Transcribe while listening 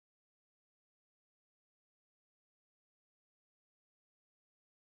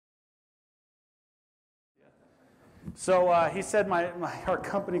So he said our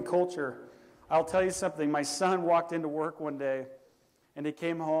company culture. I'll tell you something. My son walked into work one day, and he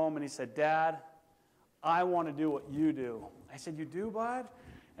came home, and he said, "Dad, I want to do what you do." I said, "You do, bud?"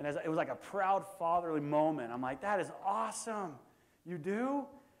 And it was like a proud fatherly moment. I'm like, "That is awesome. You do?"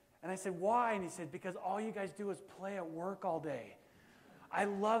 And I said, "Why?" And he said, "Because all you guys do is play at work all day. I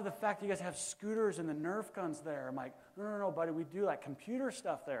love the fact that you guys have scooters and the Nerf guns there." I'm like, No, buddy, we do like computer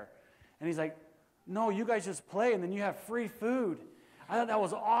stuff there." And he's like, "No, you guys just play and then you have free food." I thought that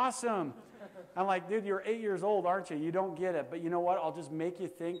was awesome. I'm like, "Dude, you're 8 years old, aren't you? You don't get it. But you know what? I'll just make you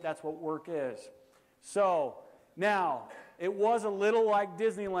think that's what work is." So now, it was a little like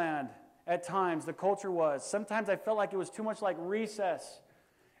Disneyland at times. The culture was. Sometimes I felt like it was too much like recess.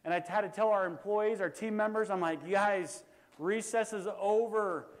 And I had to tell our employees, our team members, I'm like, "Guys, recess is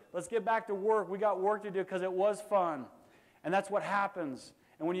over. Let's get back to work. We got work to do," because it was fun. And that's what happens.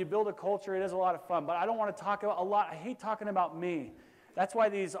 And when you build a culture, it is a lot of fun. But I don't want to talk about a lot. I hate talking about me. That's why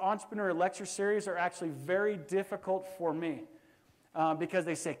these entrepreneur lecture series are actually very difficult for me. Because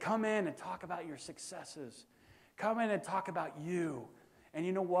they say, "Come in and talk about your successes. Come in and talk about you." And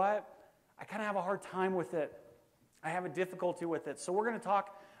you know what? I kind of have a hard time with it. I have a difficulty with it. So we're going to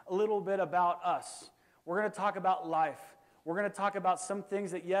talk a little bit about us. We're going to talk about life. We're going to talk about some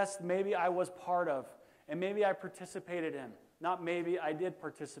things that, yes, maybe I was part of, and maybe I participated in. Not maybe, I did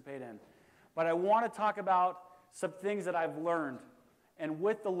participate in. But I want to talk about some things that I've learned. And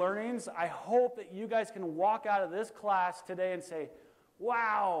with the learnings, I hope that you guys can walk out of this class today and say,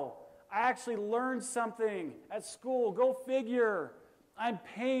 "Wow, I actually learned something at school. Go figure. I'm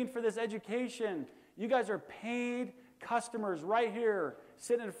paying for this education. You guys are paid customers right here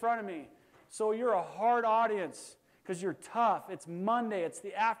sitting in front of me. So you're a hard audience because you're tough. It's Monday. It's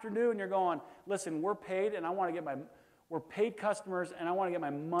the afternoon. You're going, "Listen, we're paid, and we're paid customers, and I want to get my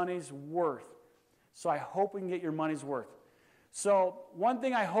money's worth." So I hope we can get your money's worth. So one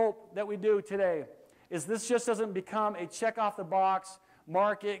thing I hope that we do today is this just doesn't become a check off the box,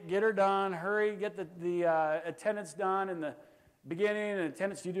 mark it, get her done, hurry, get the attendance done in the beginning and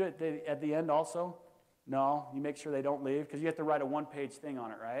attendance. You do it at the end also? No, you make sure they don't leave because you have to write a one-page thing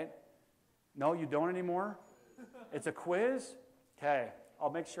on it, right? No, you don't anymore? It's a quiz? Okay, I'll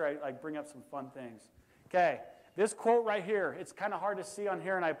make sure I bring up some fun things. Okay, this quote right here, it's kind of hard to see on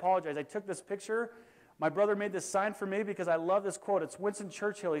here, and I apologize. I took this picture. My brother made this sign for me because I love this quote. It's Winston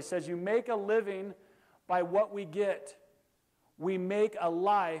Churchill. He says, "You make a living by what we get. We make a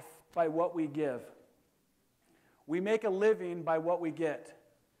life by what we give." We make a living by what we get.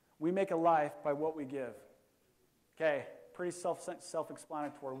 We make a life by what we give. Okay, pretty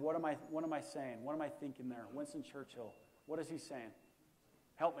self-explanatory. What am I saying? What am I thinking there? Winston Churchill. What is he saying?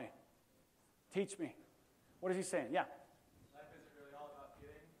 Help me. Teach me. What is he saying? Yeah. Life isn't really all about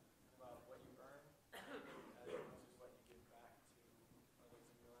giving, about what you earn, as much as what you give back to others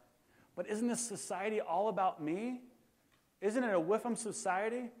in your life. But isn't this society all about me? Isn't it a whiffum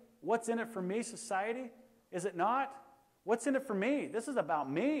society? What's in it for me society? Is it not? What's in it for me? This is about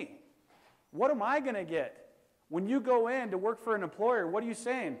me. What am I going to get? When you go in to work for an employer, what are you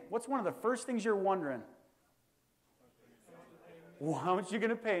saying? What's one of the first things you're wondering? Well, how much are you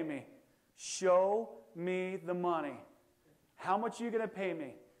going to pay me? Show me the money. How much are you going to pay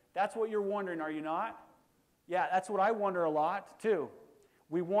me? That's what you're wondering, are you not? Yeah, that's what I wonder a lot, too.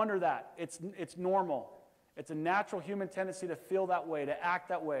 We wonder that. It's normal. It's a natural human tendency to feel that way, to act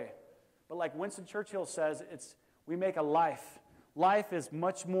that way. But like Winston Churchill says, we make a life. Life is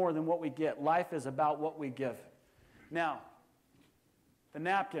much more than what we get. Life is about what we give. Now, the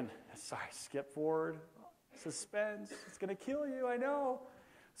napkin. Sorry, skip forward. Suspense. It's going to kill you, I know.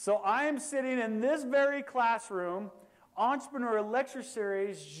 So I am sitting in this very classroom, entrepreneur lecture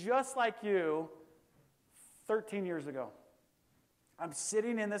series, just like you, 13 years ago. I'm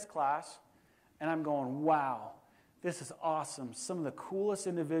sitting in this class, and I'm going, wow, this is awesome. Some of the coolest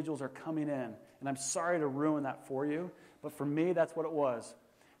individuals are coming in. And I'm sorry to ruin that for you, but for me, that's what it was.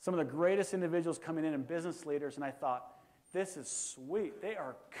 Some of the greatest individuals coming in and business leaders, and I thought, this is sweet. They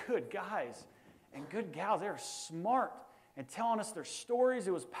are good guys and good gals. They are smart and telling us their stories.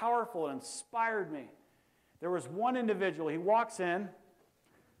 It was powerful. It inspired me. There was one individual. He walks in.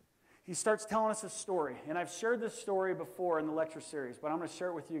 He starts telling us a story. And I've shared this story before in the lecture series, but I'm going to share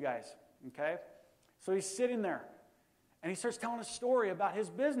it with you guys. Okay? So he's sitting there, and he starts telling a story about his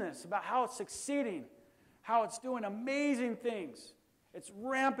business, about how it's succeeding, how it's doing amazing things. It's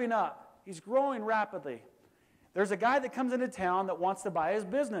ramping up. He's growing rapidly. There's a guy that comes into town that wants to buy his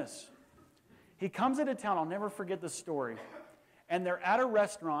business. He comes into town. I'll never forget this story. And they're at a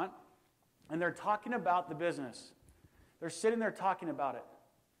restaurant, and they're talking about the business. They're sitting there talking about it.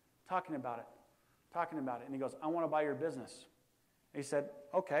 talking about it. And he goes, I want to buy your business. And he said,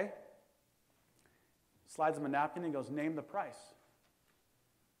 okay. Slides him a napkin and he goes, name the price.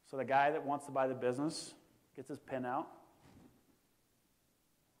 So the guy that wants to buy the business gets his pen out,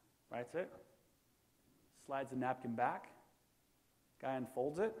 writes it, slides the napkin back, guy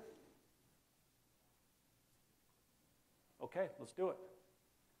unfolds it. Okay, let's do it.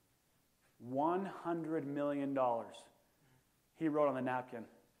 $100 million. He wrote on the napkin.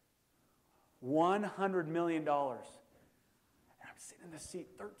 $100 million. And I'm sitting in the seat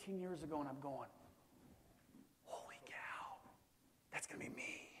 13 years ago and I'm going, holy cow, that's going to be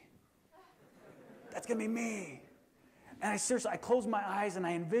me. That's going to be me. And I closed my eyes and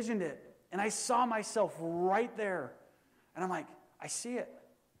I envisioned it. And I saw myself right there. And I'm like, I see it.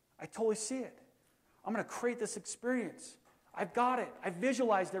 I totally see it. I'm going to create this experience. I've got it. I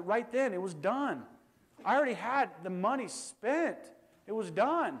visualized it right then. It was done. I already had the money spent. It was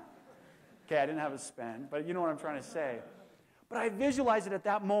done. Okay, I didn't have it spent, but you know what I'm trying to say. But I visualized it at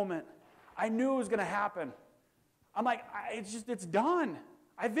that moment. I knew it was going to happen. I'm like, it's done.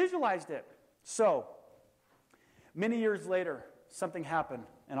 I visualized it. So, many years later, something happened,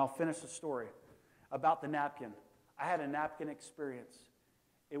 and I'll finish the story about the napkin. I had a napkin experience.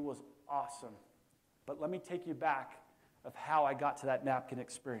 It was awesome. But let me take you back of how I got to that napkin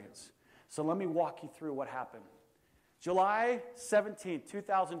experience. So let me walk you through what happened. July 17th,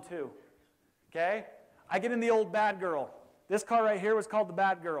 2002. Okay? I get in the old Bad Girl. This car right here was called the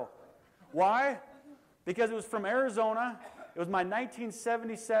Bad Girl. Why? Because it was from Arizona. It was my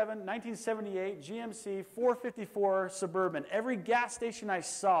 1978 GMC 454 Suburban. Every gas station I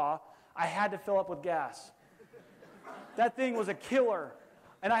saw, I had to fill up with gas. That thing was a killer.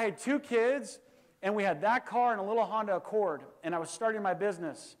 And I had 2 kids, and we had that car and a little Honda Accord, and I was starting my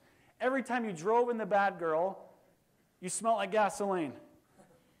business. Every time you drove in the Bad Girl, you smelled like gasoline.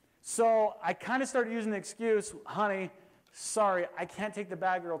 So I kind of started using the excuse, honey, sorry, I can't take the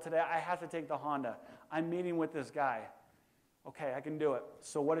Bad Girl today. I have to take the Honda. I'm meeting with this guy. Okay, I can do it.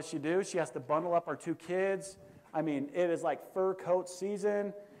 So what does she do? She has to bundle up our 2 kids. I mean, it is like fur coat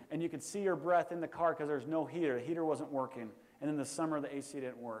season, and you can see her breath in the car because there's no heater. The heater wasn't working. And in the summer, the AC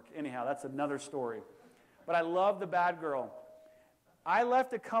didn't work. Anyhow, that's another story. But I love the Bad Girl. I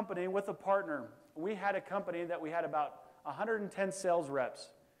left a company with a partner. We had a company that we had about 110 sales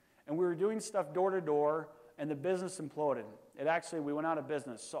reps. And we were doing stuff door to door, and the business imploded. We went out of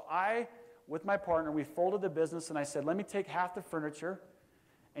business. So with my partner, we folded the business, and I said, let me take half the furniture,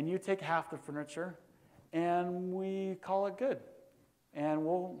 and you take half the furniture, and we call it good. And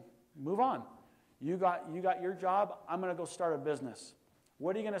we'll move on. You got your job. I'm going to go start a business.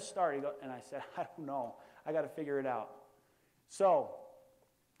 What are you going to start? And I said, I don't know. I got to figure it out. So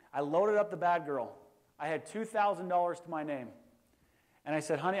I loaded up the Bad Girl. I had $2,000 to my name. And I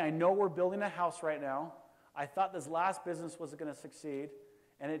said, honey, I know we're building a house right now. I thought this last business was going to succeed,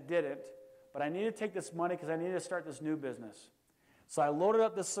 and it didn't. But I need to take this money because I need to start this new business. So I loaded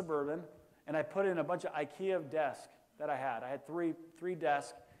up this Suburban, and I put in a bunch of IKEA desks that I had. I had three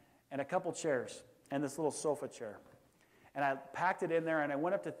desks and a couple chairs and this little sofa chair. And I packed it in there, and I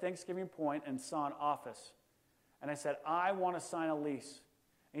went up to Thanksgiving Point and saw an office. And I said, I want to sign a lease.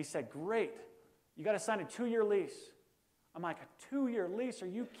 And he said, great. You got to sign a 2-year lease. I'm like, a 2-year lease? Are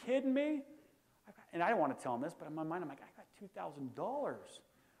you kidding me? And I didn't want to tell him this, but in my mind, I'm like, I got $2,000.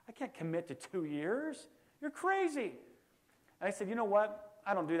 I can't commit to 2 years. You're crazy. And I said, you know what?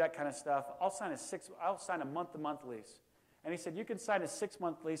 I don't do that kind of stuff. I'll sign a month-to-month lease. And he said, you can sign a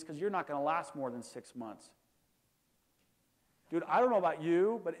 6-month lease because you're not going to last more than 6 months. Dude, I don't know about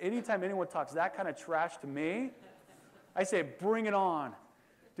you, but anytime anyone talks that kind of trash to me, I say, bring it on.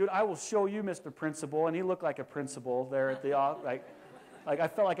 Dude, I will show you, Mr. Principal. And he looked like a principal there at the office. Like I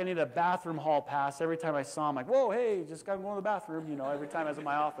felt like I needed a bathroom hall pass every time I saw him. Like, whoa, hey, just got to go to the bathroom, every time I was in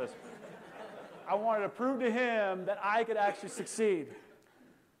my office. I wanted to prove to him that I could actually succeed.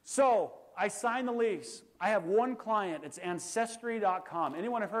 So I signed the lease. I have one client. It's Ancestry.com.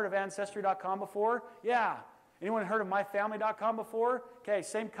 Anyone have heard of Ancestry.com before? Yeah. Anyone heard of MyFamily.com before? Okay,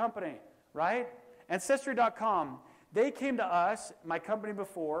 same company, right? Ancestry.com. They came to us, my company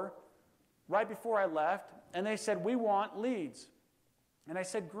before, right before I left, and they said, we want leads. And I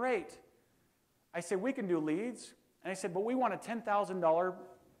said, great. I said, we can do leads. And I said, but we want a $10,000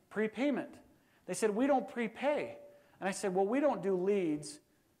 prepayment. They said, we don't prepay. And I said, well, we don't do leads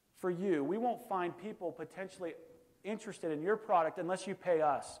for you. We won't find people potentially interested in your product unless you prepay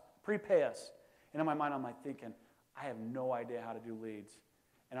us. And in my mind, I'm like thinking, I have no idea how to do leads.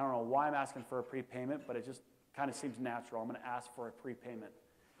 And I don't know why I'm asking for a prepayment, but it just kind of seems natural. I'm going to ask for a prepayment.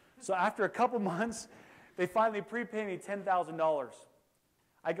 So after a couple months, they finally prepaid me $10,000.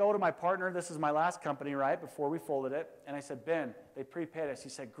 I go to my partner, this is my last company, right, before we folded it, and I said, Ben, they prepaid us. He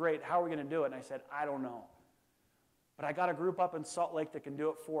said, great, how are we going to do it? And I said, I don't know. But I got a group up in Salt Lake that can do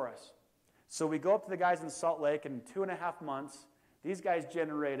it for us. So we go up to the guys in Salt Lake, and in 2.5 months, these guys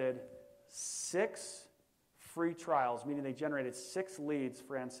generated 6 free trials, meaning they generated 6 leads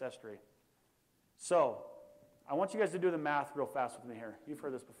for Ancestry. So I want you guys to do the math real fast with me here. You've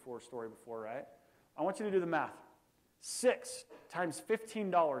heard this story before, right? I want you to do the math. 6 times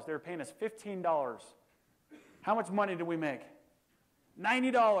 $15. They were paying us $15. How much money did we make?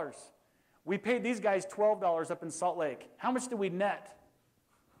 $90. We paid these guys $12 up in Salt Lake. How much did we net?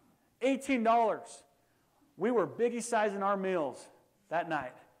 $18. We were biggie sizing our meals that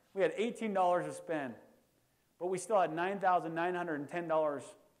night. We had $18 to spend. But we still had $9,910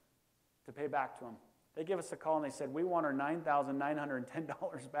 to pay back to them. They give us a call and they said, we want our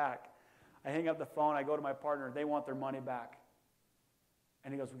 $9,910 back. I hang up the phone, I go to my partner, they want their money back.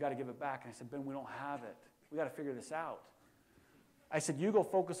 And he goes, we got to give it back. And I said, Ben, we don't have it. We got to figure this out. I said, you go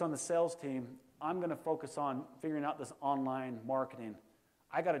focus on the sales team. I'm going to focus on figuring out this online marketing.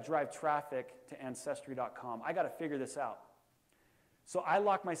 I got to drive traffic to Ancestry.com. I got to figure this out. So I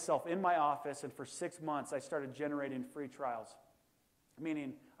locked myself in my office, and for 6 months, I started generating free trials.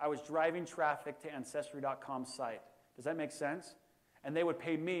 Meaning, I was driving traffic to Ancestry.com's site. Does that make sense? And they would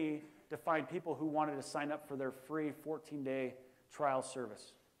pay me to find people who wanted to sign up for their free 14-day trial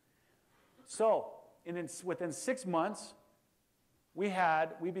service. So, within 6 months, we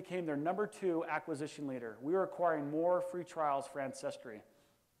became their number 2 acquisition leader. We were acquiring more free trials for Ancestry.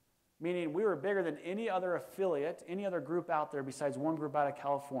 Meaning we were bigger than any other affiliate, any other group out there besides one group out of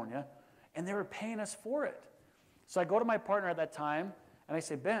California, and they were paying us for it. So I go to my partner at that time, and I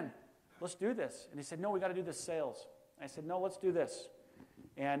say, Ben, let's do this. And he said, no, we got to do this sales. I said, no, let's do this.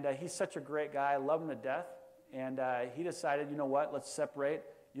 And he's such a great guy. I love him to death. And he decided, you know what, let's separate.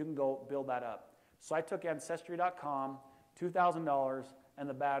 You can go build that up. So I took Ancestry.com, $2,000, and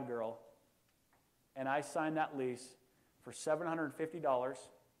the bad girl, and I signed that lease for $750.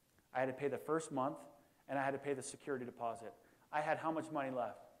 I had to pay the first month, and I had to pay the security deposit. I had how much money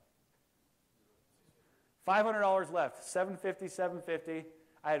left? $500 left. $750.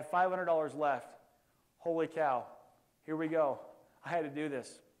 I had $500 left. Holy cow. Here we go. I had to do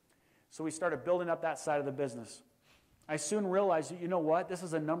this. So we started building up that side of the business. I soon realized that, you know what? This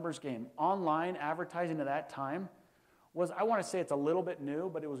is a numbers game. Online advertising at that time was, I want to say it's a little bit new,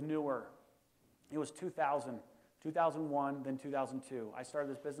 but it was newer. It was 2000, 2001, then 2002. I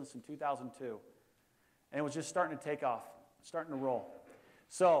started this business in 2002. And it was just starting to take off, starting to roll.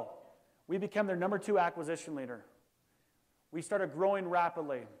 So we became their number 2 acquisition leader. We started growing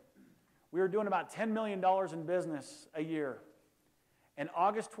rapidly. We were doing about $10 million in business a year. And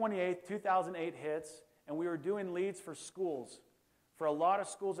August 28th, 2008 hits, and we were doing leads for schools, for a lot of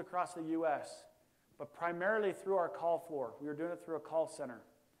schools across the U.S., but primarily through our call floor. We were doing it through a call center,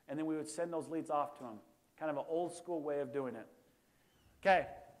 and then we would send those leads off to them. Kind of an old school way of doing it. Okay,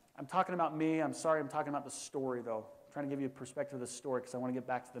 I'm talking about me. I'm sorry, I'm talking about the story, though. I'm trying to give you a perspective of the story because I want to get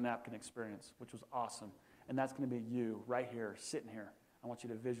back to the napkin experience, which was awesome. And that's going to be you right here, sitting here. I want you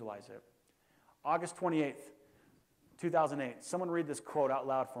to visualize it. August 28th, 2008. Someone read this quote out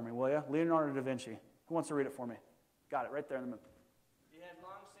loud for me, will you? Leonardo da Vinci. Who wants to read it for me? Got it, right there in the middle. It had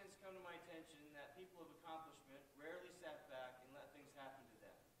long since come to my attention that people of accomplishment rarely sat back and let things happen to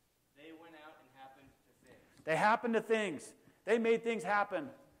them. They went out and happened to things. They happened to things. They made things happen.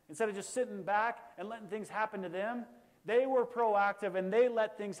 Instead of just sitting back and letting things happen to them, they were proactive and they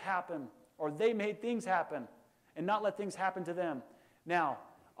let things happen, or they made things happen and not let things happen to them. Now,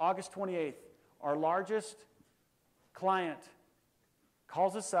 August 28th, our largest client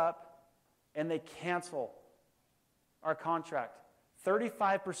calls us up and they cancel our contract.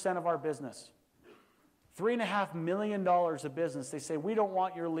 35% of our business. $3.5 million of business. They say, we don't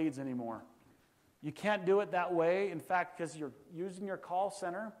want your leads anymore. You can't do it that way. In fact, because you're using your call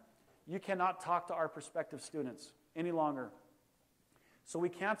center, you cannot talk to our prospective students any longer. So we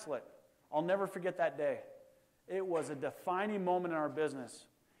cancel it. I'll never forget that day. It was a defining moment in our business.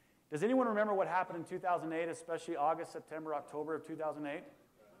 Does anyone remember what happened in 2008, especially August, September, October of 2008?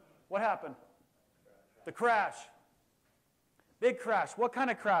 What happened? The crash. Big crash. What kind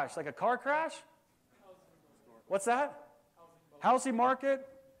of crash? Like a car crash? What's that? Housing market,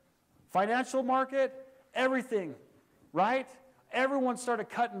 financial market, everything, right? Everyone started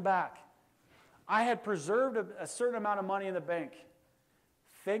cutting back. I had preserved a certain amount of money in the bank.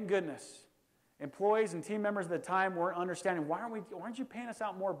 Thank goodness. Employees and team members at the time weren't understanding, why aren't you paying us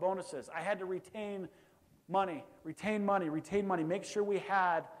out more bonuses? I had to retain money, make sure we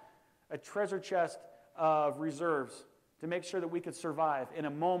had a treasure chest of reserves to make sure that we could survive in a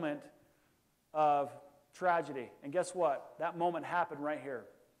moment of tragedy. And guess what? That moment happened right here.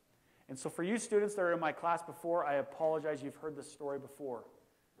 And so for you students that are in my class before, I apologize. You've heard this story before.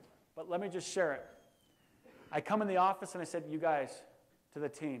 But let me just share it. I come in the office and I said, you guys, to the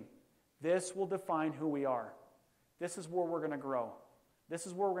team, this will define who we are. This is where we're going to grow. This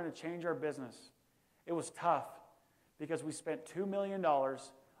is where we're going to change our business. It was tough because we spent $2 million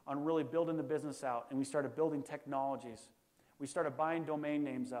on really building the business out, and we started building technologies. We started buying domain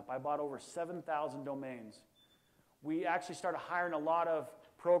names up. I bought over 7,000 domains. We actually started hiring a lot of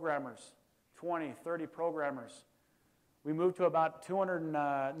programmers, 20, 30 programmers. We moved to about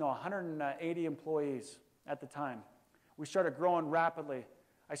 180 employees at the time. We started growing rapidly.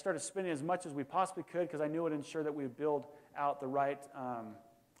 I started spending as much as we possibly could because I knew it would ensure that we would build out the right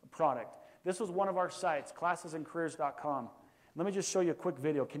product. This was one of our sites, classesandcareers.com. Let me just show you a quick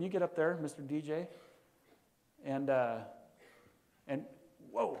video. Can you get up there, Mr. DJ? And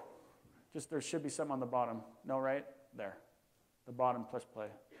whoa, just there should be something on the bottom. No, right? There. The bottom, push play.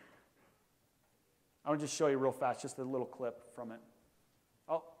 I want to just show you real fast, just a little clip from it.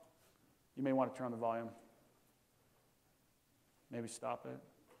 Oh, you may want to turn on the volume. Maybe stop it.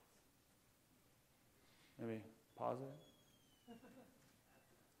 Maybe pause it.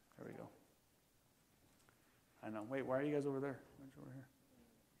 There we go. I know. Wait, why are you guys over there? Why aren't you over here?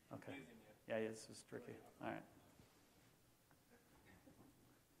 Okay. Yeah, this is tricky. All right.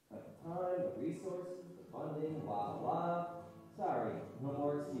 The time, the resources, the funding, blah, blah, blah. Sorry, no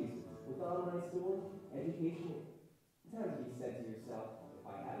more excuses. With online schooling, education, sometimes you said to yourself, if I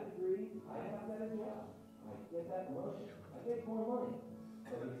had a degree, I'd have that as well. I'd get that promotion, I'd get more money.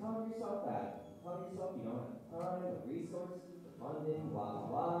 But you tell yourself that, tell yourself you don't have the time, the resources, the funding, blah,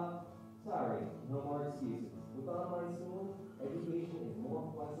 blah, blah. Sorry, no more excuses. With online schooling, education is more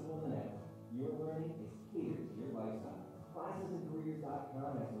flexible than ever. Your learning is catered to your lifestyle.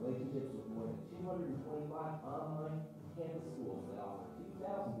 Classesandcareers.com has relationships with more than 225 online campus schools that offer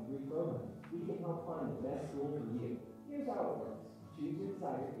 2,000 degree programs. We can help find the best school for you. Here's how it works. Choose your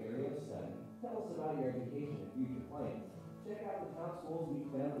desired area of study. Tell us about your education and future plans. Check out the top schools we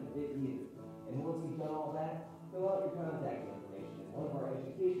found that fit you. And once you've done all that, fill out your contact information, and one of our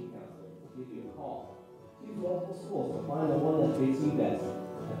education counselors will give you a call. Choose multiple schools to find the one that fits you best.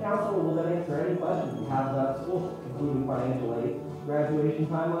 The counselor will then answer any questions you have about the school, including financial aid, graduation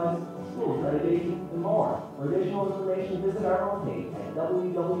timelines, school accreditation, and more. For additional information, visit our homepage at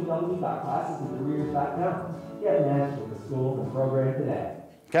www.classesandcareers.com. Get matched with the school and program today.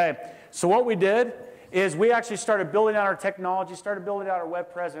 Okay, so what we did is we actually started building out our technology, started building out our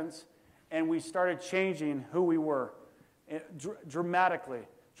web presence, and we started changing who we were dramatically.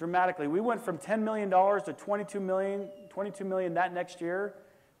 We went from $10 million to $22 million that next year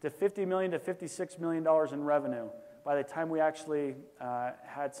to $50 million to $56 million in revenue by the time we actually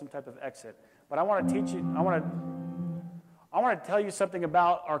had some type of exit. But I want to teach you, I want to tell you something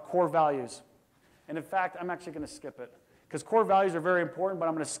about our core values. And in fact, I'm actually going to skip it because core values are very important, but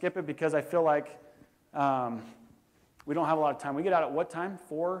I'm going to skip it because I feel like we don't have a lot of time. We get out at what time?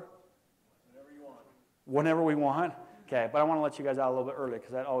 4? Whenever you want. Whenever we want. Okay, but I want to let you guys out a little bit early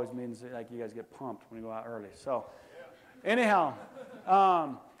because that always means like you guys get pumped when you go out early. So anyhow,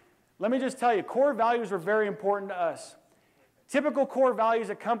 let me just tell you, core values are very important to us. Typical core values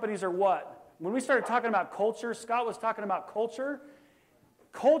at companies are what? When we started talking about culture, Scott was talking about culture.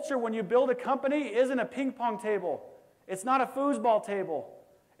 Culture, when you build a company, isn't a ping pong table. It's not a foosball table.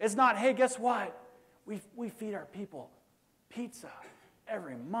 It's not, hey, guess what? We feed our people pizza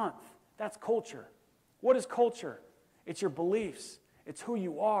every month. That's culture. What is culture? It's your beliefs. It's who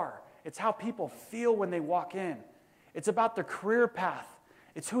you are. It's how people feel when they walk in. It's about their career path.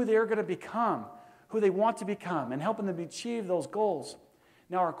 It's who they're going to become, who they want to become, and helping them achieve those goals.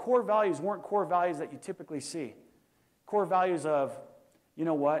 Now, our core values weren't core values that you typically see. Core values of, you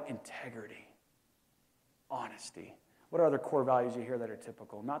know what? Integrity, honesty. What are other core values you hear that are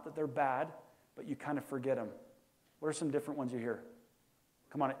typical? Not that they're bad, but you kind of forget them. What are some different ones you hear?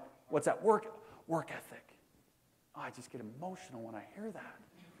 Come on. What's that? Work ethic. Oh, I just get emotional when I hear that.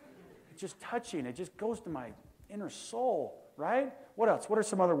 It's just touching. It just goes to my inner soul, right? What else? What are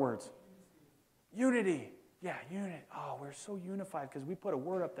some other words? Unity. Yeah, unity. Oh, we're so unified because we put a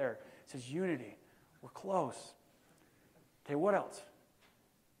word up there. It says unity. We're close. Okay, what else?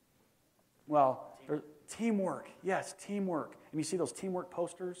 Well, teamwork. Yes, teamwork. And you see those teamwork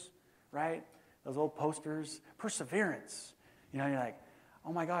posters, right? Those old posters. Perseverance. You know, you're like,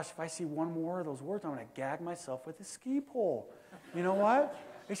 oh my gosh, if I see one more of those words, I'm going to gag myself with a ski pole. You know what?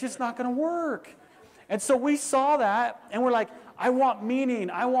 It's just not going to work. And so we saw that, and we're like, I want meaning.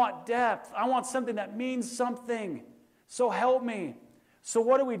 I want depth. I want something that means something. So help me. So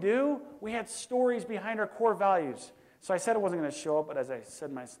what do? We had stories behind our core values. So I said I wasn't going to show up, but as I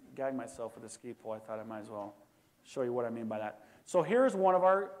said, gagged myself with a ski pole, I thought I might as well show you what I mean by that. So here's one of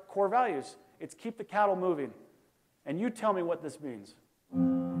our core values. It's keep the cattle moving. And you tell me what this means. In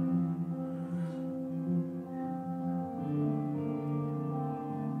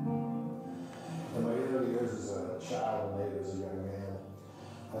my early years as a child and later as a young man,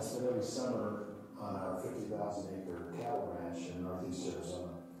 I spent every summer on our 50,000-acre cattle ranch in northeast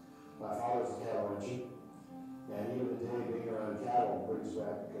Arizona. My father was a cattle rancher, and even today, being around cattle brings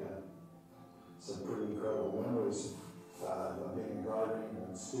back some pretty incredible memories of being a guardian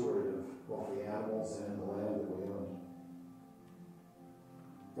and steward of both the animals and the land that we owned.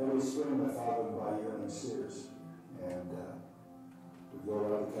 Every spring, my father would buy yearling steers, and we'd go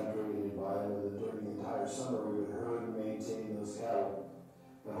around the country and he'd buy them, and then during the entire summer, we would herd and maintain those cattle,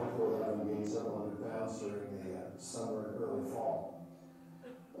 and hopefully have them gain several hundred pounds during the summer and early fall.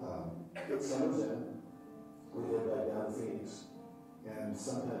 It summers in, we head back down to Phoenix, and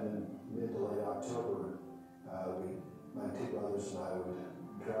sometime in mid to late October, my two brothers and I would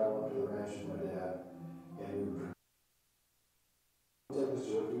travel up to the ranch with my dad, and we would take us 2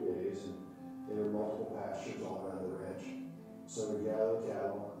 or 3 days, and there were multiple pastures all around the ranch. So we gathered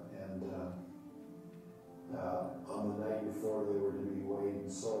cattle, and on the night before they were to be weighed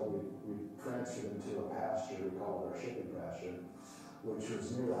and sold, we transferred them to a pasture we called our shipping pasture, which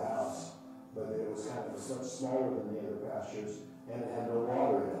was near the house, but it was kind of much smaller than the other pastures, and it had no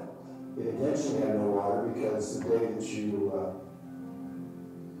water in it. It intentionally had no water because the day that you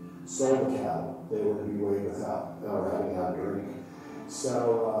sold the cattle, they were to be weighed without or having had a drink. So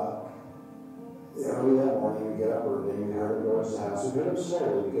early that morning, we get up early, we heard them go to the house. We did them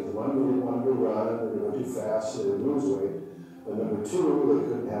slowly because one, we didn't want them to run or go too fast, so they would lose weight. But number 2, they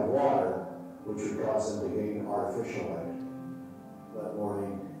couldn't have water, which would cause them to gain artificial weight. That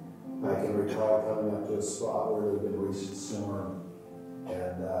morning, I can recall coming up to a spot where there had been a recent storm,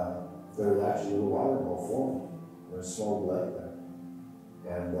 and there was actually a little water bowl forming. There was a small lake there.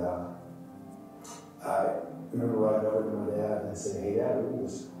 And I remember riding over to my dad and saying, "Hey, Dad, we can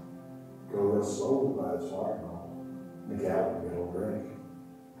just go real slowly by this water bowl. The cattle can get a little drink."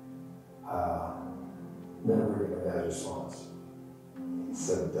 Never heard my dad's response. He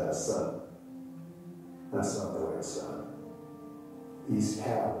said, "Son, that's not the way it's done. These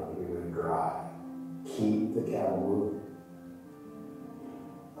cattle are going to be dry. Keep the cattle moving."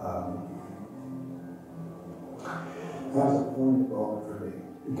 That was a poignant moment for me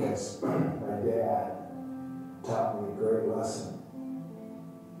because my dad taught me a great lesson.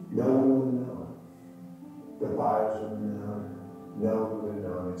 No one would have known. The buyers wouldn't have known. No one would have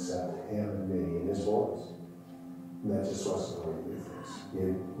known except him and me and his boys. And that just wasn't the way to do things.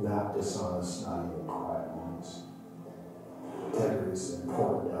 You're not dishonest, not even quiet moments. Integrity is an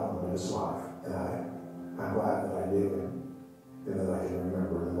important element of his life, and I'm glad that I knew him, and that I can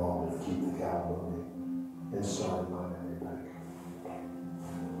remember the moment of keep the cattle moving and started my memory bank.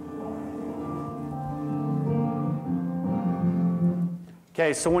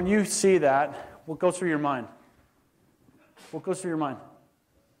 Okay, so when you see that, what goes through your mind? What goes through your mind?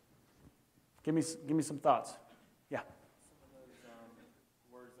 Give me some thoughts. Yeah. Some of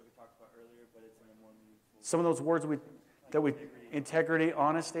those words that we talked about earlier, but it's in a more meaningful. Some of those words integrity,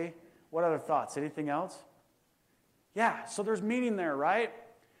 honesty. What other thoughts? Anything else? Yeah, so there's meaning there, right?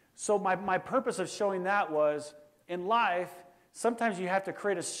 So my purpose of showing that was, in life, sometimes you have to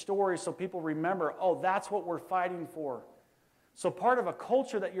create a story so people remember, oh, that's what we're fighting for. So part of a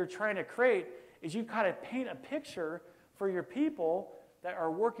culture that you're trying to create is you kind of paint a picture for your people that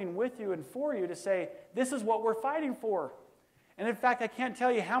are working with you and for you to say, this is what we're fighting for. And in fact, I can't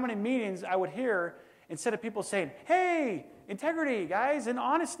tell you how many meetings I would hear instead of people saying, hey, integrity, guys, and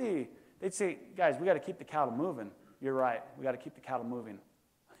honesty. They'd say, guys, we got to keep the cattle moving. You're right. We got to keep the cattle moving.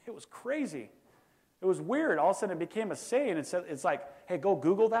 It was crazy. It was weird. All of a sudden, it became a saying. It's like, hey, go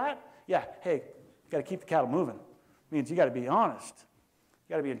Google that. Yeah, hey, you got to keep the cattle moving. It means you got to be honest.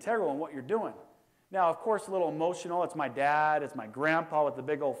 You got to be integral in what you're doing. Now, of course, a little emotional. It's my dad. It's my grandpa with the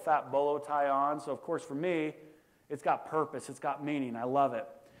big old fat bolo tie on. So, of course, for me, it's got purpose. It's got meaning. I love it.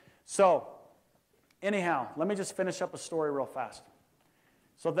 So, anyhow, let me just finish up a story real fast.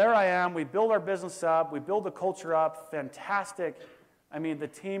 So there I am. We build our business up. We build the culture up. Fantastic. I mean, the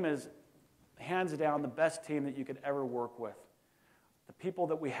team is hands down the best team that you could ever work with. The people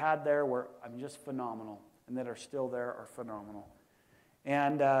that we had there were just phenomenal, and that are still there are phenomenal.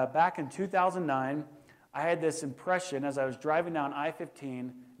 And back in 2009, I had this impression as I was driving down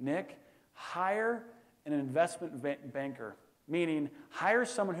I-15, Nick, hire an investment banker, meaning hire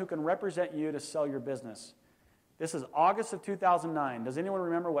someone who can represent you to sell your business. This is August of 2009. Does anyone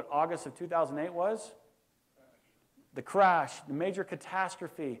remember what August of 2008 was? The crash, the major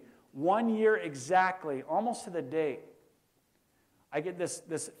catastrophe. 1 year exactly, almost to the date. I get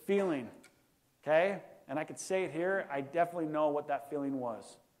this feeling, okay? And I could say it here. I definitely know what that feeling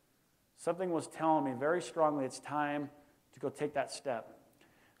was. Something was telling me very strongly it's time to go take that step.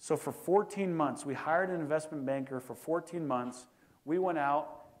 So for 14 months, we hired an investment banker for 14 months. We went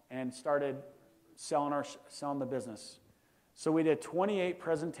out and started selling the business. So we did 28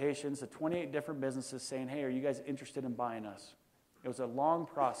 presentations to 28 different businesses saying, hey, are you guys interested in buying us? It was a long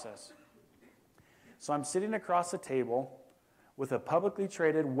process. So I'm sitting across the table with a publicly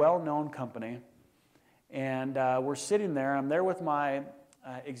traded, well-known company, and we're sitting there. I'm there with my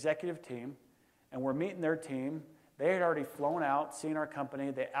executive team, and we're meeting their team. They had already flown out, seen our company.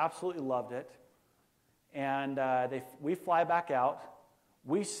 They absolutely loved it. And we fly back out.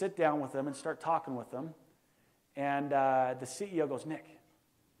 We sit down with them and start talking with them. And the CEO goes, Nick,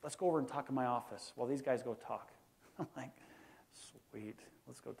 let's go over and talk in my office while these guys go talk. I'm like, sweet,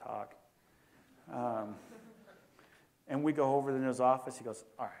 let's go talk. And we go over in his office. He goes,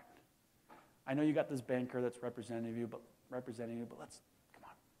 all right, I know you got this banker that's representing you, but let's, come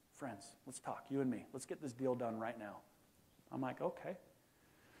on, friends, let's talk, you and me. Let's get this deal done right now. I'm like, okay.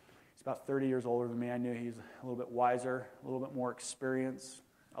 He's about 30 years older than me. I knew he's a little bit wiser, a little bit more experience,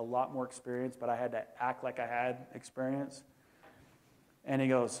 a lot more experience, but I had to act like I had experience. And he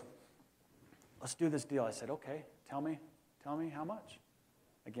goes, let's do this deal. I said, okay, tell me how much.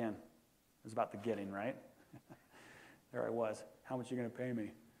 Again, it was about the getting, right? There I was. How much are you going to pay me?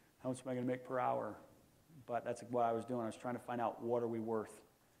 How much am I going to make per hour? But that's what I was doing. I was trying to find out, what are we worth?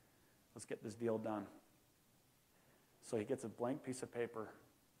 Let's get this deal done. So he gets a blank piece of paper.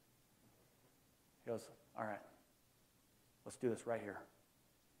 He goes, all right, let's do this right here.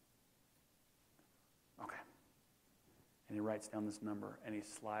 Okay. And he writes down this number, and he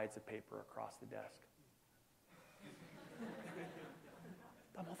slides the paper across the desk.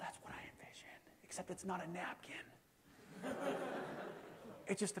 Well, that's what I envisioned, except it's not a napkin.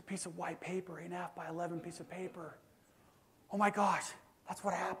 It's just a piece of white paper, 8.5 by 11 piece of paper. Oh my gosh, that's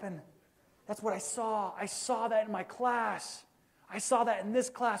what happened. That's what I saw. I saw that in my class. I saw that in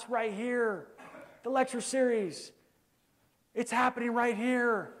this class right here. The lecture series. It's happening right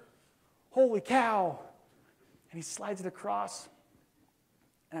here. Holy cow. And he slides it across.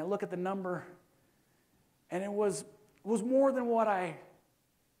 And I look at the number. And it was more than what I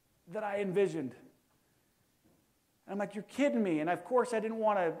envisioned. And I'm like, you're kidding me. And of course I didn't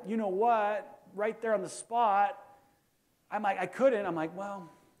want to, you know what, right there on the spot. I'm like, I couldn't. I'm like, well,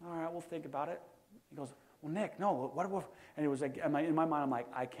 all right, we'll think about it. He goes, well, Nick, no, what? And it was like, in my mind, I'm like,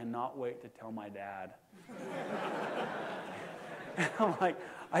 I cannot wait to tell my dad. And I'm like,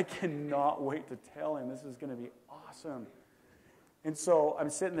 I cannot wait to tell him. This is going to be awesome. And so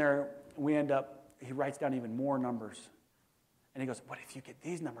I'm sitting there. He writes down even more numbers. And he goes, but if you get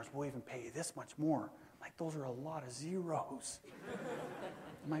these numbers, we'll even pay you this much more. I'm like, those are a lot of zeros.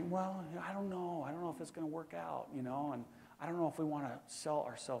 I'm like, well, I don't know. I don't know if it's going to work out, and I don't know if we want to sell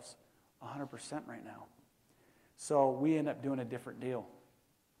ourselves 100% right now. So we end up doing a different deal.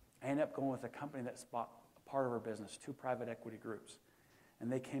 I ended up going with a company that's bought a part of our business, 2 private equity groups.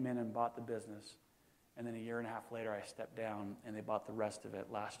 And they came in and bought the business. And then a year and a half later, I stepped down, and they bought the rest of it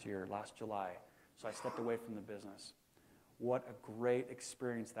last July. So I stepped away from the business. What a great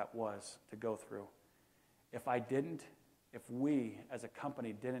experience that was to go through. If we as a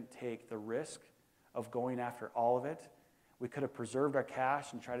company didn't take the risk of going after all of it, we could have preserved our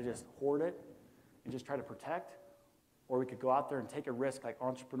cash and try to just hoard it and just try to protect, or we could go out there and take a risk like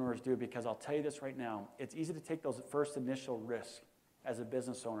entrepreneurs do, because I'll tell you this right now, it's easy to take those first initial risks as a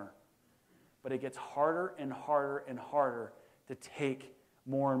business owner, but it gets harder and harder and harder to take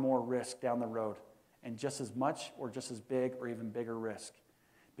more and more risk down the road, and just as much or just as big or even bigger risk,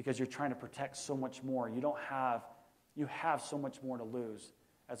 because you're trying to protect so much more. You have so much more to lose,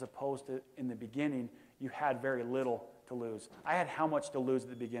 as opposed to in the beginning, you had very little to lose. I had how much to lose at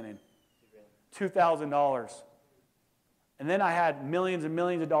the beginning? $2,000. And then I had millions and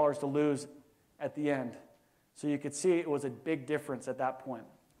millions of dollars to lose at the end. So you could see it was a big difference at that point.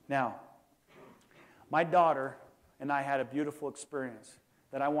 Now, my daughter and I had a beautiful experience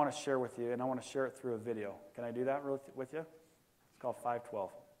that I want to share with you, and I want to share it through a video. Can I do that with you? It's called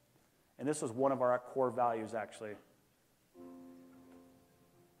 512. And this was one of our core values, actually.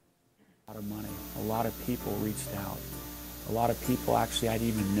 A lot of money. A lot of people reached out. A lot of people actually I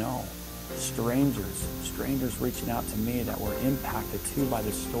didn't even know. Strangers reaching out to me that were impacted too by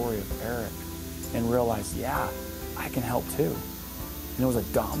the story of Eric, and realized, yeah, I can help too. And it was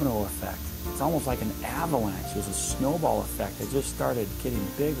a domino effect. It's almost like an avalanche. It was a snowball effect. It just started getting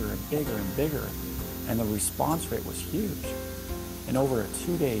bigger and bigger and bigger. And the response rate was huge. And over a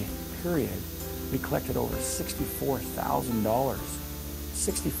 2-day period, we collected over $64,000.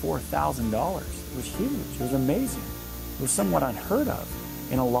 $64,000. It was huge. It was amazing. It was somewhat unheard of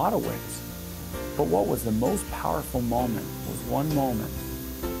in a lot of ways. But what was the most powerful moment was one moment,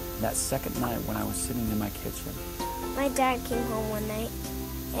 that second night when I was sitting in my kitchen. My dad came home one night,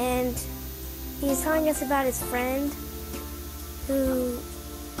 and he was telling us about his friend who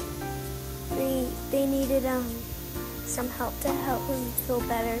they needed some help to help him feel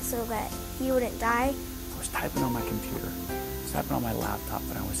better so that he wouldn't die. I was typing on my computer. I was typing on my laptop,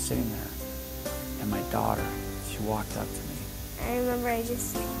 and I was sitting there. And my daughter, she walked up to me. I remember I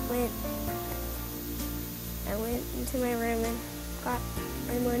went into my room and got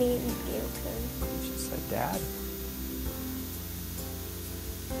my money and gave it to him. She said, Dad.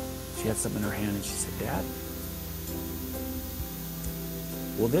 She had something in her hand, and she said, Dad,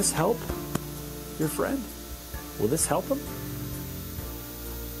 will this help your friend? Will this help him?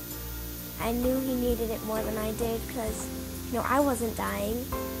 I knew he needed it more than I did because, I wasn't dying.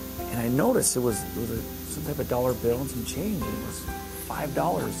 And I noticed it was some type of dollar bill and some change. It was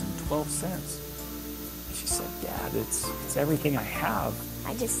 $5.12. And she said, Dad, it's everything I have.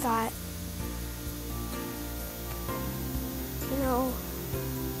 I just thought,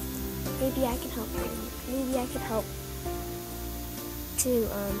 maybe I can help him. Maybe I could help to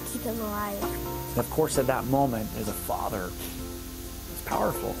keep him alive. And of course, at that moment, as a father, it's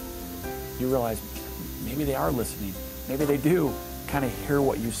powerful. You realize maybe they are listening. Maybe they do kind of hear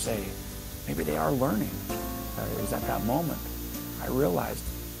what you say. Maybe they are learning. It was at that moment I realized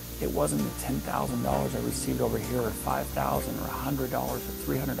it wasn't the $10,000 I received over here, or $5,000, or $100, or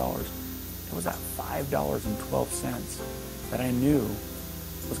 $300. It was that $5.12 that I knew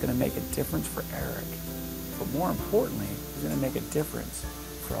was going to make a difference for Eric. But more importantly, it was going to make a difference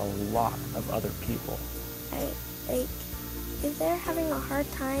for a lot of other people. If they're having a hard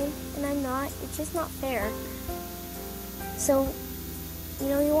time and I'm not, it's just not fair. So,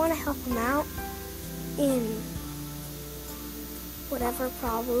 you want to help them out in whatever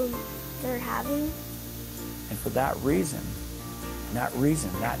problem they're having. And for that reason,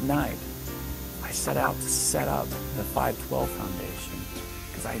 that night, I set out to set up the 512 Foundation,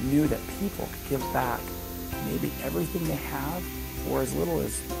 because I knew that people could give back maybe everything they have, or as little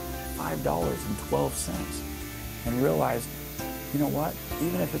as $5.12, and realized, you know what,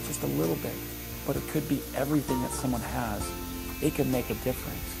 even if it's just a little bit, but it could be everything that someone has, it can make a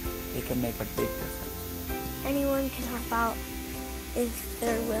difference. It can make a big difference. Anyone can help out if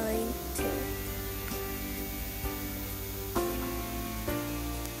they're willing to.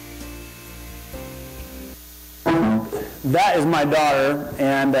 That is my daughter,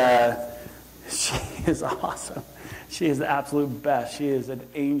 and she is awesome. She is the absolute best. She is an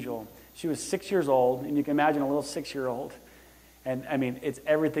angel. She was 6 years old, and you can imagine a little 6-year-old. And I mean, it's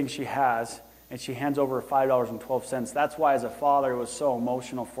everything she has, and she hands over $5.12. That's why, as a father, it was so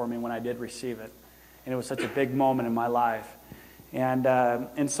emotional for me when I did receive it. And it was such a big moment in my life. And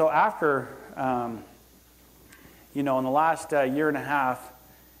so after, in the last year and a half,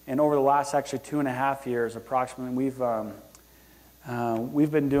 and over the last actually 2.5 years approximately, we've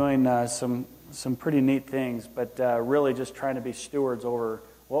been doing some pretty neat things, but really just trying to be stewards over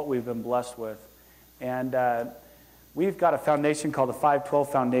what we've been blessed with. And we've got a foundation called the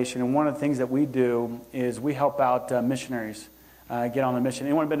 512 Foundation, and one of the things that we do is we help out missionaries get on the mission.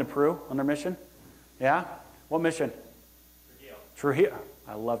 Anyone been to Peru on their mission? Yeah? What mission? Trujillo.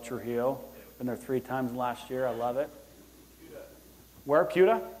 I love Trujillo. Been there 3 times last year. I love it. Where?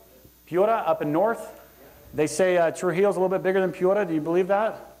 Piura? Piura, up in north? They say Trujillo's a little bit bigger than Piura. Do you believe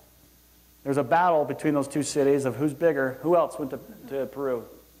that? There's a battle between those 2 cities of who's bigger. Who else went to Peru?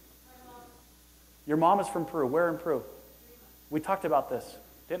 Your mom is from Peru. Where in Peru? We talked about this,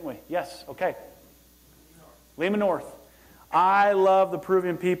 didn't we? Yes. Okay. Lima North. I love the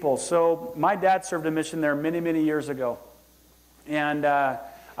Peruvian people. So my dad served a mission there many, many years ago. And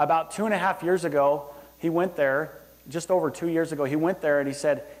about 2.5 years ago, he went there. Just over 2 years ago, he went there and he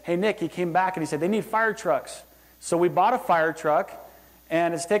said, hey, Nick, he came back and he said, they need fire trucks. So we bought a fire truck,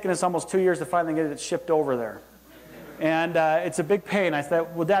 and it's taken us almost 2 years to finally get it shipped over there. And it's a big pain. I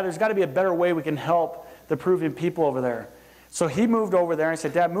said, well, Dad, there's got to be a better way we can help the Peruvian people over there. So he moved over there, and I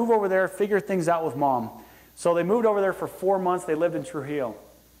said, Dad, move over there, figure things out with Mom. So they moved over there for 4 months. They lived in Trujillo.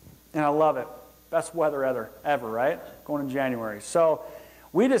 And I love it. Best weather ever, right? Going in January. So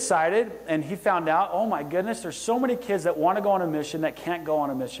we decided, and he found out, oh my goodness, there's so many kids that want to go on a mission that can't go on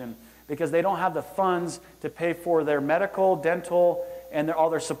a mission because they don't have the funds to pay for their medical, dental, and all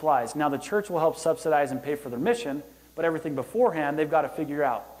their supplies. Now the church will help subsidize and pay for their mission, but everything beforehand they've got to figure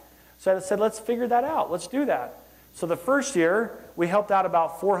out. So I said, let's figure that out. Let's do that. So the first year, we helped out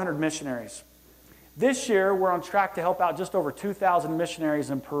about 400 missionaries. This year, we're on track to help out just over 2,000 missionaries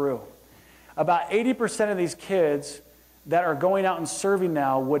in Peru. About 80% of these kids that are going out and serving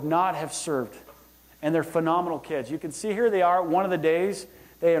now would not have served. And they're phenomenal kids. You can see here they are, one of the days,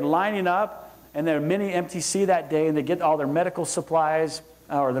 they are lining up, and they're mini MTC that day, and they get all their medical supplies,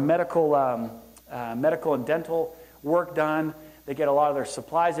 or the medical and dental work done. They get a lot of their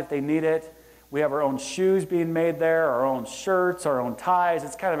supplies if they need it. We have our own shoes being made there, our own shirts, our own ties.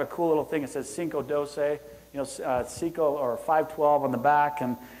 It's kind of a cool little thing. It says Cinco Doce, Cinco or 512 on the back,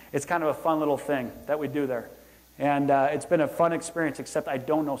 and it's kind of a fun little thing that we do there. And it's been a fun experience, except I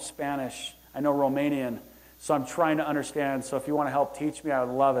don't know Spanish. I know Romanian, so I'm trying to understand. So if you want to help teach me, I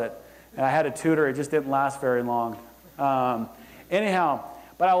would love it. And I had a tutor. It just didn't last very long. Anyhow,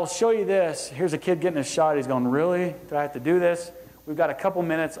 but I will show you this. Here's a kid getting a shot. He's going, really? Do I have to do this? We've got a couple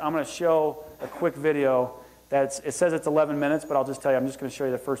minutes. I'm going to show a quick video. It says it's 11 minutes, but I'll just tell you, I'm just going to show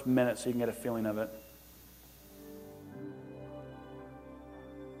you the first minute so you can get a feeling of it.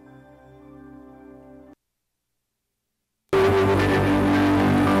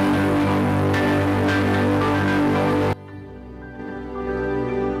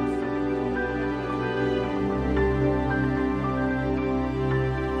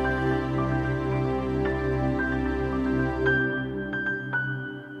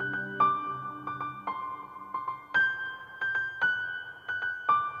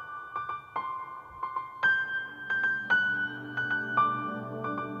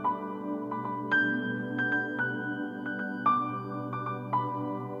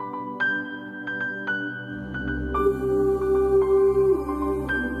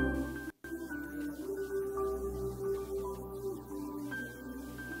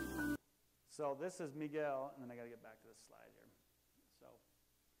 So this is Miguel, and then I got to get back to this slide here. So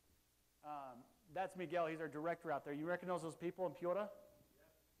that's Miguel. He's our director out there. You recognize those people in Piura?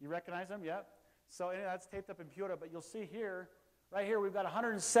 You recognize them? Yeah. So anyway, that's taped up in Piura. But you'll see here, right here, we've got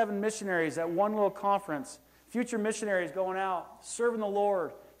 107 missionaries at one little conference. Future missionaries going out, serving the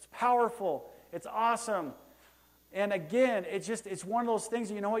Lord. It's powerful. It's awesome. And again, it's one of those things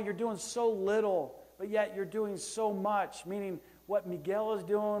that, you know what, you're doing so little, but yet you're doing so much, meaning what Miguel is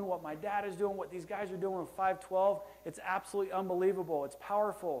doing, what my dad is doing, what these guys are doing with 512, it's absolutely unbelievable. It's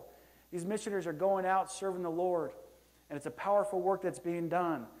powerful. These missionaries are going out serving the Lord, and it's a powerful work that's being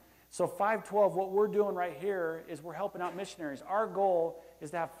done. So 512, what we're doing right here is we're helping out missionaries. Our goal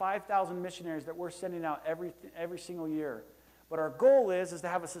is to have 5,000 missionaries that we're sending out every single year. But our goal is to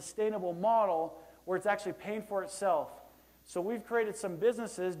have a sustainable model where it's actually paying for itself. So we've created some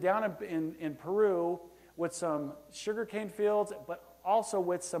businesses down in Peru with some sugarcane fields, but also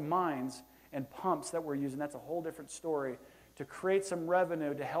with some mines and pumps that we're using. That's a whole different story, to create some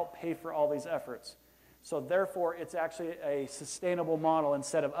revenue to help pay for all these efforts. So therefore, it's actually a sustainable model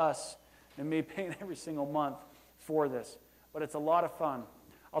instead of us and me paying every single month for this. But it's a lot of fun.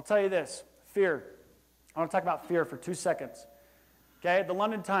 I'll tell you this, fear. I want to talk about fear for 2 seconds. Okay, the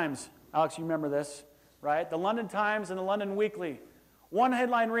London Times. Alex, you remember this, right? The London Times and the London Weekly. One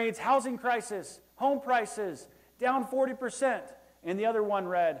headline reads, housing crisis, home prices down 40%. And the other one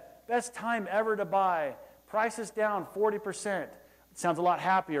read, best time ever to buy, prices down 40%. It sounds a lot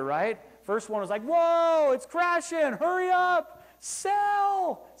happier, right? First one was like, whoa, it's crashing, hurry up,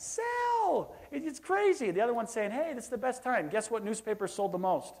 sell, sell. It's crazy. The other one's saying, hey, this is the best time. Guess what newspaper sold the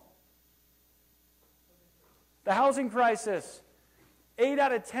most? The housing crisis. 8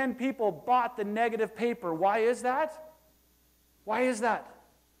 out of 10 people bought the negative paper. Why is that? Why is that?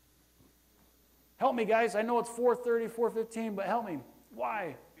 Help me, guys. I know it's 4:30, 4:15, but help me.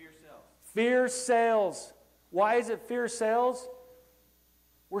 Why? Fear sells. Fear sales. Why is it fear sales?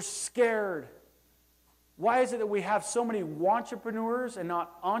 We're scared. Why is it that we have so many wantrepreneurs and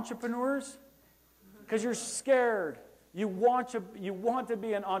not entrepreneurs? Because you're scared. You want to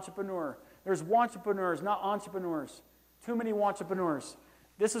be an entrepreneur. There's wantrepreneurs, not entrepreneurs. Too many wantrepreneurs.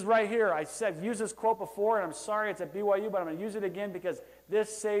 This is right here. I've used this quote before, and I'm sorry it's at BYU, but I'm going to use it again because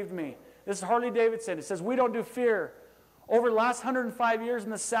this saved me. This is Harley Davidson. It says, we don't do fear. Over the last 105 years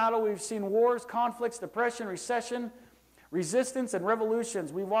in the saddle, we've seen wars, conflicts, depression, recession, resistance, and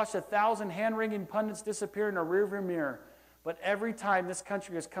revolutions. We've watched 1,000 hand-wringing pundits disappear in a rearview mirror. But every time, this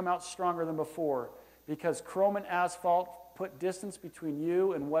country has come out stronger than before because chrome and asphalt put distance between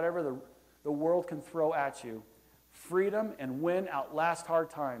you and whatever the world can throw at you. Freedom and win outlast hard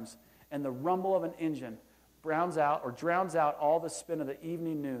times, and the rumble of an engine drowns out all the spin of the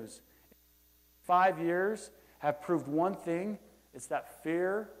evening news. 5 years have proved one thing, It's that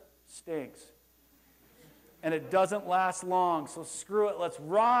fear stinks. And it doesn't last long, so screw it, let's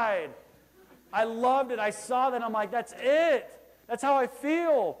ride. I loved it. I saw that. I'm like, that's it. That's how I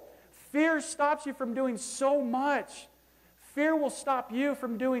feel. Fear stops you from doing so much. Fear will stop you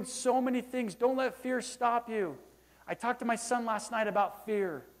from doing so many things. Don't let fear stop you. I talked to my son last night about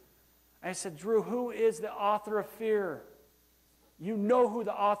fear. I said, Drew, who is the author of fear? You know who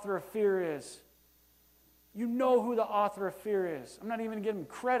the author of fear is. You know who the author of fear is. I'm not even going to give him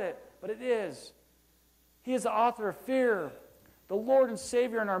credit, but it is. He is the author of fear. The Lord and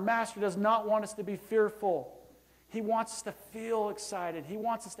Savior and our Master does not want us to be fearful. He wants us to feel excited. He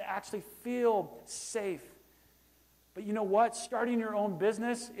wants us to actually feel safe. But you know what? Starting your own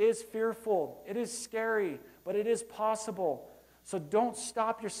business is fearful. It is scary, but it is possible. So don't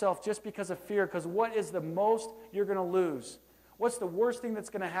stop yourself just because of fear, because what is the most you're going to lose? What's the worst thing that's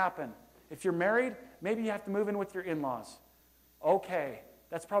going to happen? If you're married, maybe you have to move in with your in-laws. Okay,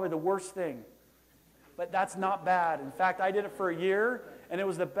 that's probably the worst thing. But that's not bad. In fact, I did it for a year, and it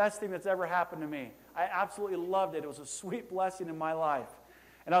was the best thing that's ever happened to me. I absolutely loved it. It was a sweet blessing in my life.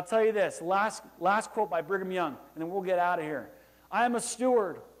 And I'll tell you this, last quote by Brigham Young, and then we'll get out of here. I am a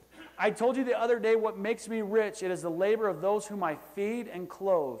steward. I told you the other day what makes me rich. It is the labor of those whom I feed and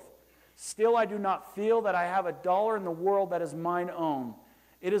clothe. Still, I do not feel that I have a dollar in the world that is mine own.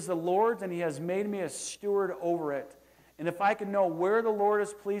 It is the Lord's, and He has made me a steward over it. And if I can know where the Lord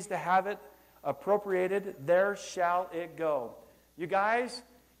is pleased to have it appropriated, there shall it go. You guys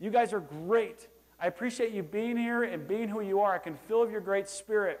are great. I appreciate you being here and being who you are. I can feel your great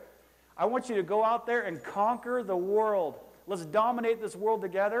spirit. I want you to go out there and conquer the world. Let's dominate this world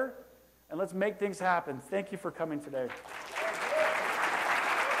together, and let's make things happen. Thank you for coming today.